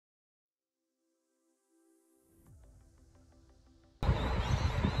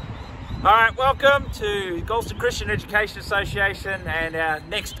All right, welcome to Galston Christian Education Association and our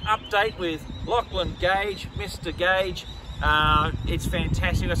next update with Lachlan Gage, Mr. Gage. It's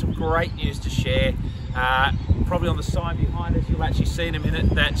fantastic, we've got some great news to share. Probably on the sign behind us, you'll actually see in a minute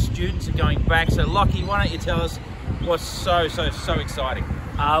that students are going back. So Lockie, why don't you tell us what's so exciting?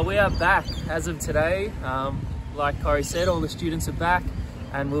 We are back as of today. Like Corey said, all the students are back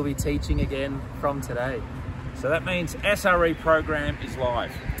and we'll be teaching again from today. So that means SRE program is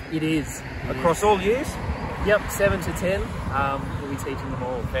live? It is. Across all years? Yep, 7 to 10, we'll be teaching them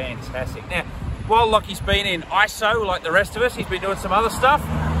all. Fantastic. Now, while Lockie's been in ISO like the rest of us, he's been doing some other stuff.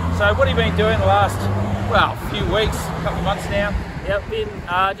 So what have you been doing the last, well, few weeks, couple of months now? Yep, been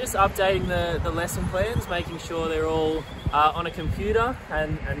just updating the lesson plans, making sure they're all on a computer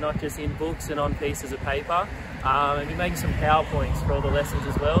and not just in books and on pieces of paper. And been making some PowerPoints for all the lessons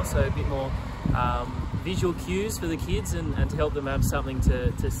as well, so a bit more visual cues for the kids and to help them have something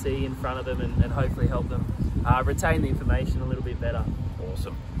to see in front of them and hopefully help them retain the information a little bit better.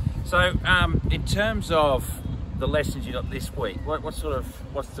 Awesome. So in terms of the lessons you got this week, what's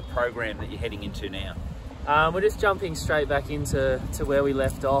the program that you're heading into now? We're just jumping straight back into where we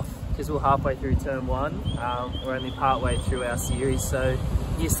left off because we're halfway through term 1. We're only part way through our series. So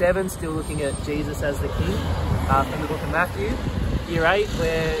year 7, still looking at Jesus as the King from the book of Matthew. Year 8,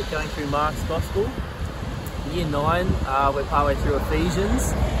 we're going through Mark's Gospel. Year 9, we're partway through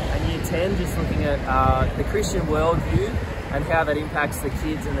Ephesians. And year 10, just looking at the Christian worldview and how that impacts the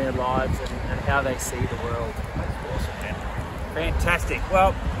kids and their lives and how they see the world. That's awesome, man. Fantastic.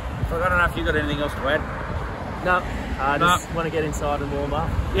 Well, I don't know if you've got anything else to add. No, I just want to get inside and warm up.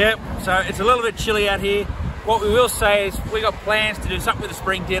 Yep, so it's a little bit chilly out here. What we will say is we got plans to do something with the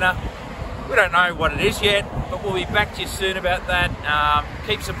spring dinner. We don't know what it is yet, but we'll be back to you soon about that.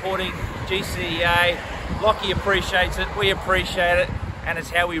 Keep supporting GCEA. Lockie appreciates it, we appreciate it, and it's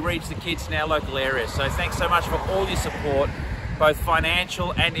how we reach the kids in our local area. So thanks so much for all your support, both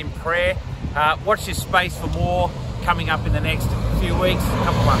financial and in prayer. Watch this space for more coming up in the next few weeks,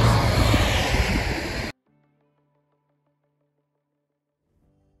 couple months.